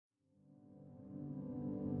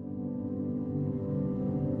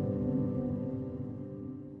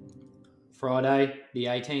Friday, the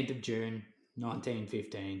 18th of June,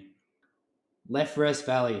 1915. Left Rest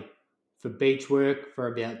Valley for beach work for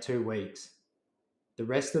about 2 weeks. The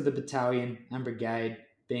rest of the battalion and brigade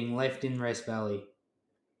being left in Rest Valley.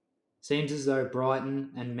 Seems as though Brighton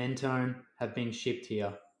and Mentone have been shipped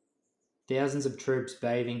here. Thousands of troops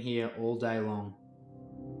bathing here all day long.